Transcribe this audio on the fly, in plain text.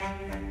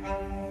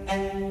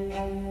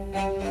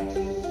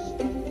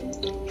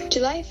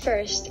July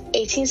 1st,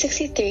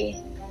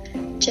 1863,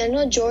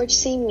 General George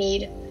C.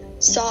 Meade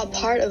saw a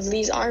part of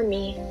Lee's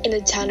army in the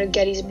town of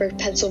Gettysburg,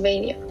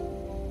 Pennsylvania.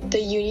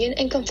 The Union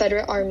and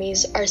Confederate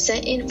armies are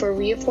sent in for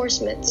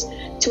reinforcements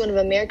to one of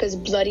America's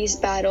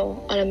bloodiest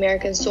battles on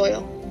American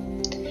soil.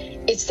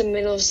 It's the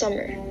middle of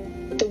summer.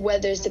 The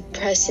weather is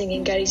depressing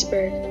in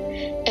Gettysburg,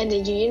 and the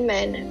Union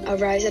men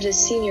arrive at a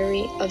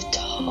scenery of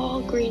tall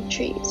green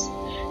trees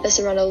that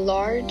surround a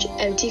large,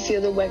 empty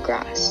field of wet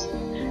grass.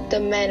 The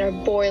men are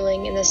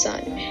boiling in the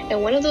sun,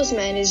 and one of those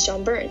men is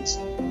John Burns,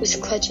 who's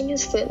clutching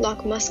his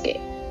flintlock musket,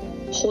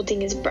 holding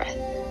his breath.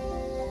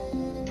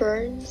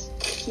 Burns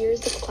hears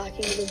the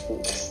clacking of the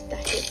boots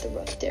that hit the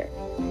rough dirt,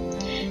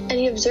 and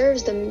he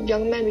observes the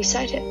young men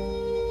beside him.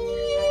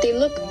 They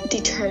look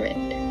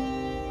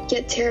determined,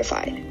 yet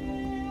terrified.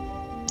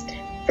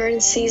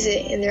 Burns sees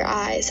it in their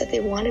eyes that they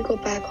want to go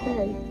back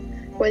home,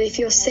 where they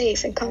feel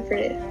safe and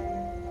comforted.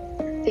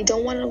 They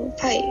don't want to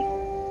fight.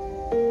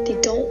 They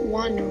don't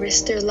want to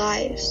risk their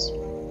lives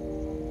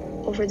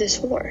over this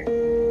war.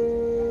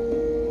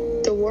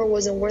 The war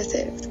wasn't worth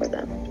it for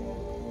them.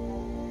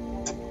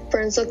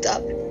 Burns looked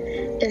up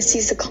and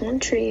sees the calm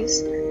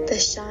trees that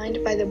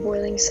shined by the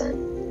boiling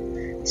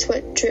sun.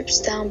 Sweat drips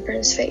down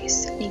Burns'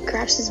 face, and he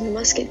grabs his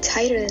musket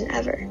tighter than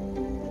ever.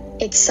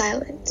 It's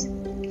silent,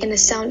 and the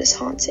sound is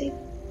haunting.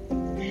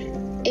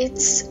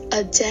 It's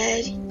a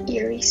dead,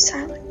 eerie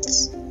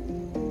silence.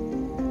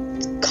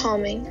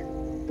 Calming,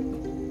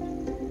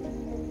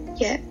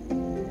 yet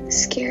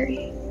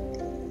scary.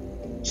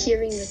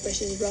 Hearing the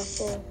bushes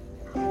ruffle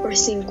or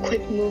seeing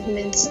quick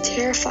movements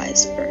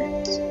terrifies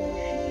Burns.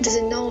 He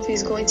doesn't know if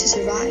he's going to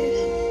survive.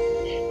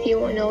 He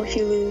won't know if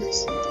he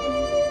loses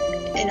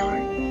an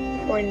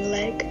arm or a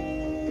leg.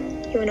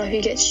 He won't know if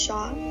he gets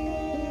shot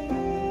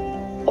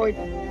or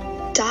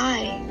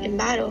die in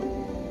battle.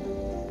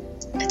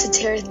 It's a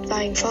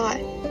terrifying thought,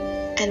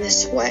 and the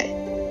sweat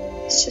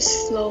is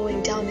just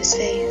flowing down his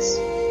face.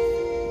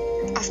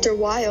 After a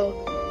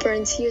while,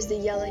 Burns hears the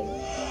yelling,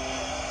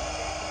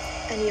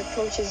 and he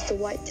approaches the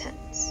white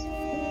tents,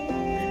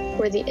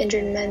 where the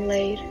injured men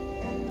laid,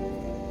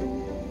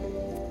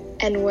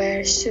 and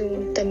where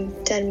soon the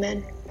dead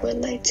men would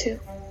lay too.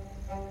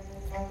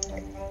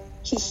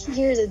 He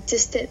hears a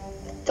distant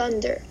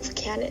thunder of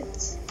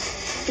cannons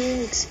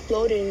being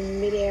exploded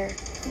in midair,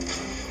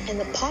 and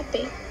the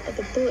popping of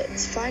the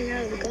bullets firing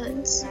out of the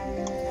guns.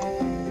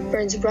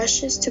 Burns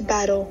rushes to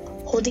battle,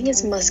 holding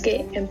his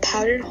musket and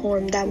powdered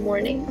horn that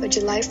morning of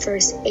July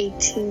 1st,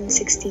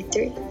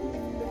 1863.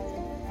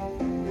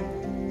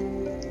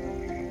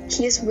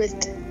 He is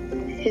with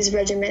his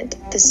regiment,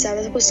 the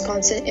 7th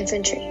Wisconsin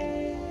Infantry,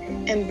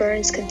 and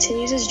Burns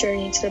continues his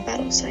journey to the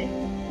battle site.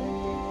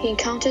 He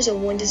encounters a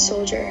wounded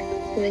soldier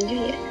from the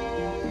Union,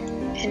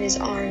 and his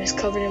arm is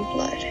covered in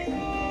blood.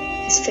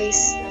 His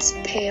face is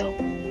pale.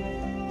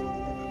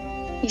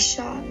 He's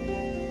shot.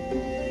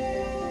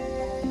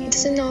 He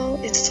doesn't know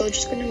if the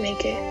soldier's going to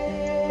make it,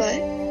 but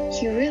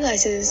he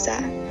realizes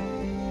that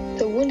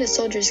the wounded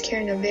soldier is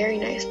carrying a very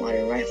nice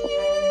modern rifle.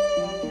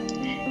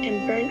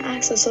 And Burns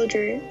asks the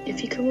soldier if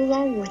he could move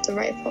on with the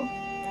rifle,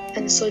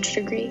 and the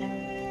soldier agreed.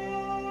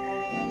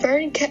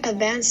 Burns kept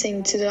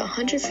advancing to the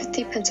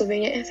 150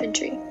 Pennsylvania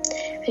Infantry,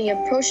 and he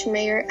approached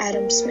Mayor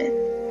Adam Smith.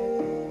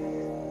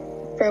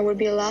 Burns would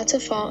be allowed to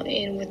fall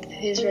in with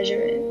his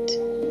regiment,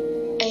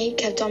 and he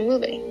kept on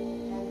moving.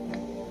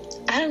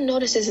 Adam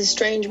notices the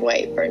strange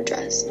way Burns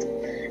dressed,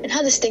 and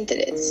how distinct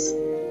it is.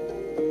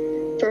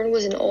 Burns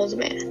was an old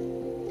man,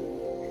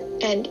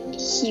 and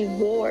he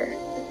wore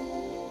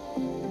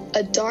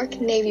a dark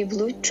navy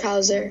blue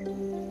trouser,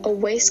 a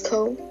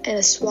waistcoat, and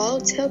a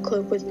swallowtail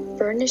coat with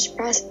burnished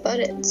brass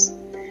buttons.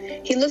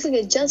 He looked like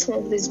a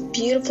gentleman with his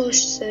beautiful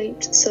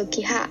shaped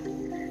silky hat,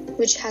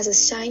 which has a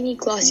shiny,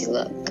 glossy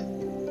look.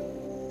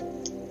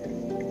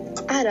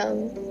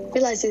 Adam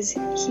realizes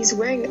he's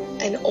wearing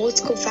an old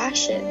school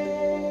fashion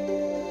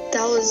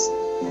that was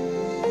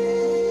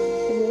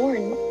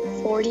worn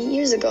 40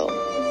 years ago,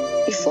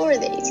 before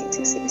the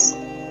 1860s.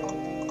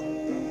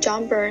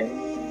 John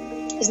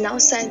Burns is now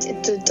sent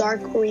into the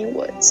dark green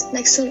woods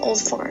next to an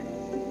old farm.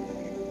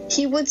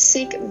 He would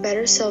seek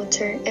better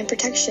shelter and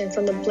protection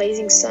from the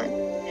blazing sun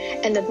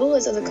and the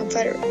bullets of the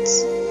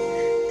Confederates.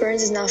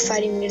 Burns is now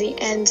fighting near the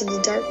ends of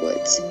the dark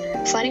woods.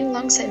 Fighting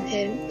alongside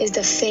him is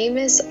the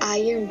famous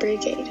Iron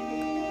Brigade.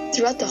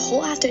 Throughout the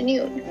whole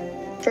afternoon,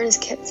 Burns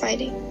kept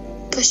fighting,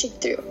 pushing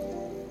through.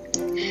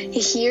 He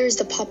hears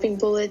the popping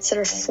bullets that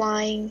are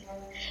flying,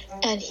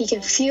 and he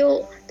can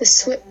feel the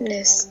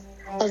swiftness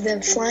of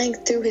them flying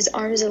through his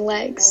arms and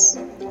legs.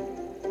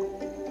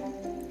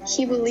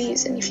 He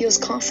believes and he feels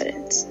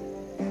confident.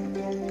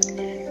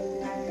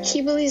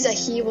 He believes that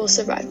he will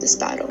survive this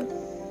battle,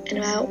 and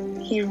now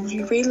he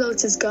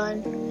reloads his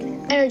gun.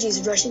 Energy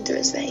is rushing through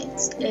his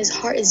veins, and his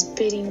heart is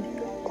beating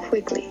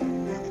quickly.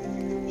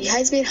 He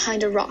hides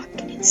behind a rock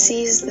and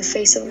sees the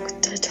face of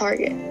the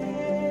target.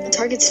 The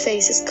target's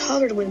face is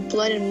covered with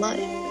blood and mud.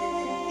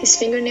 His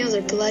fingernails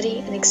are bloody,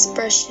 and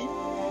expression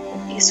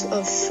is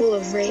full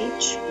of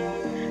rage.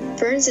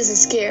 Burns isn't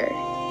scared,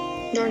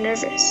 nor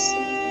nervous.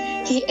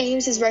 He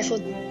aims his rifle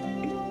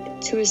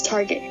to his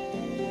target,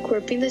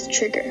 gripping the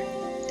trigger,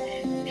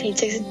 and he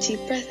takes a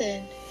deep breath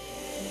in,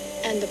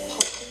 and the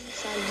popping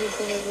sound of the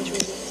bullet was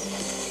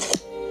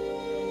released.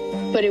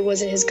 But it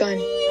wasn't his gun.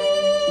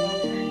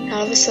 And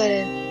all of a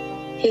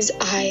sudden, his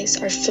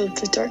eyes are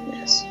filled with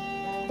darkness.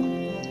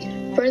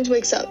 Burns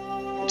wakes up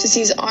to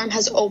see his arm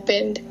has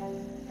opened,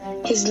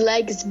 his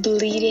leg is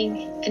bleeding,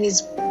 and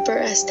his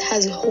breast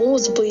has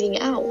holes bleeding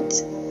out.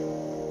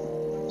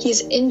 He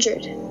is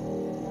injured, and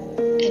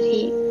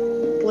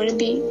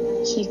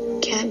he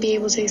can't be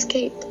able to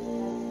escape.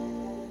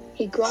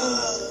 He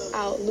groans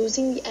out,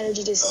 losing the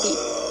energy to speak,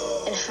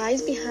 and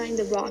hides behind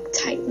the rock,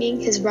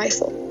 tightening his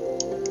rifle.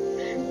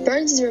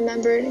 Burns is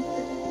remembered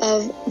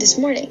of this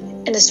morning,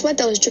 and the sweat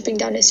that was dripping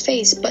down his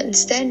face, but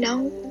instead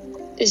now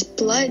there's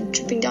blood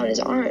dripping down his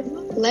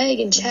arm, leg,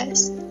 and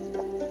chest.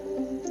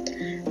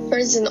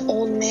 Burns is an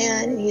old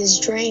man, and he is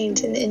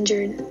drained and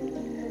injured.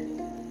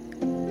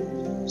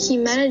 He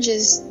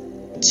manages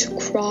to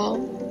crawl,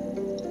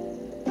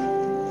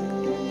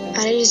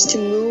 manages to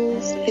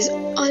move his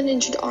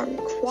uninjured arm,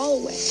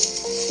 crawl away.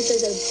 His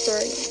legs are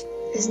burning.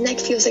 His neck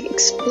feels like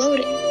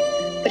exploding,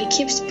 but he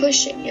keeps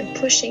pushing and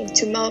pushing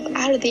to move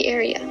out of the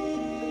area.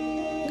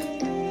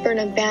 Burn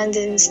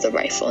abandons the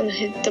rifle and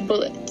the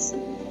bullets,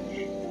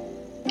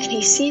 and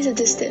he sees a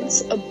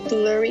distance a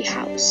blurry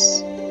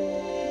house.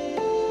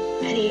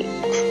 And he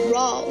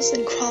crawls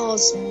and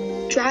crawls,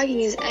 dragging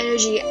his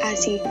energy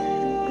as he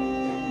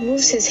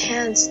moves his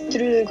hands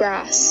through the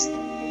grass,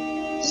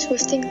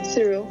 swifting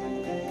through,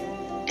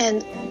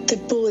 and the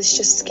bullets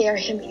just scare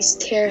him. He's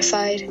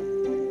terrified.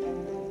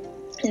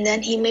 And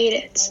then he made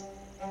it.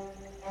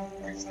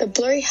 The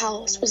blurry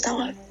house was now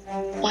a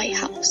white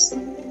house,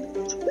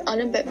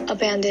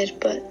 unabandoned,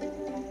 but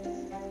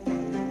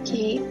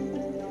he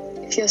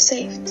feels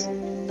safe,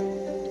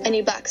 and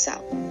he backs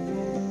out.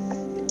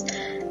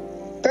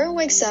 Burn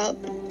wakes up,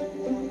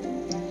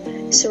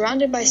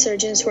 surrounded by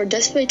surgeons who are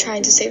desperately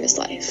trying to save his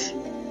life.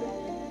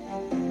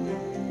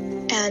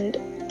 And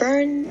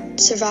Burn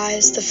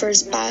survives the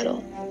first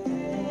battle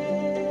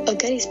of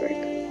Gettysburg.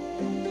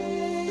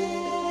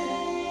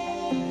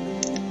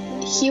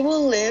 He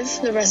will live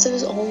the rest of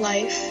his own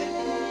life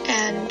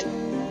and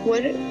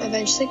would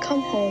eventually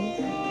come home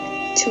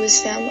to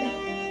his family.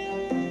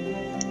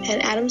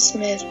 And Adam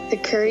Smith, the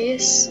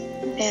curious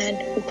man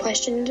who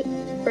questioned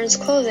Burns'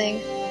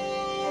 clothing,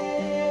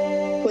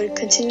 would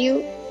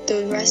continue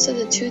the rest of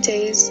the 2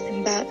 days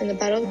in the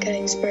Battle of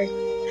Gettysburg,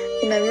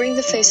 remembering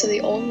the face of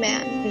the old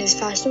man in his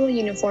fashionable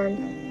uniform,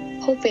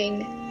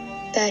 hoping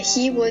that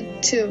he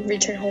would too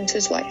return home to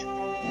his wife.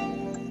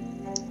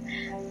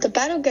 The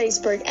Battle of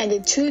Gettysburg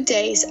ended 2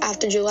 days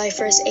after July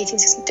 1st,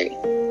 1863.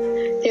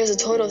 There was a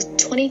total of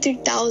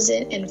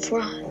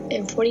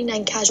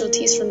 23,449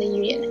 casualties from the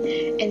Union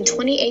and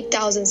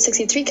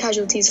 28,063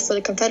 casualties for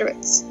the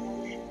Confederates.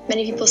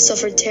 Many people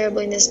suffered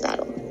terribly in this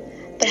battle,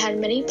 but had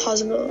many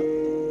positive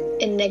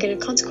and negative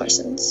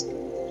consequences.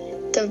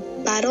 The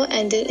battle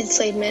ended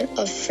enslavement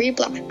of free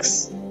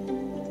blacks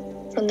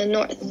from the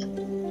North.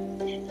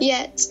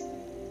 Yet,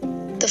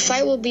 the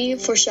fight will be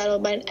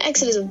foreshadowed by an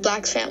exodus of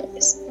black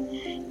families.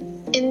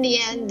 In the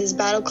end, this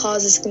battle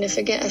caused a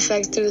significant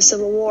effect through the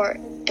Civil War,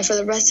 and for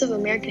the rest of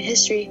American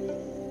history,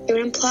 it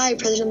would imply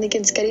President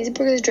Lincoln's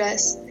Gettysburg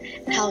Address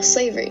and how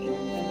slavery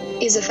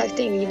is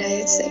affecting the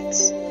United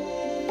States.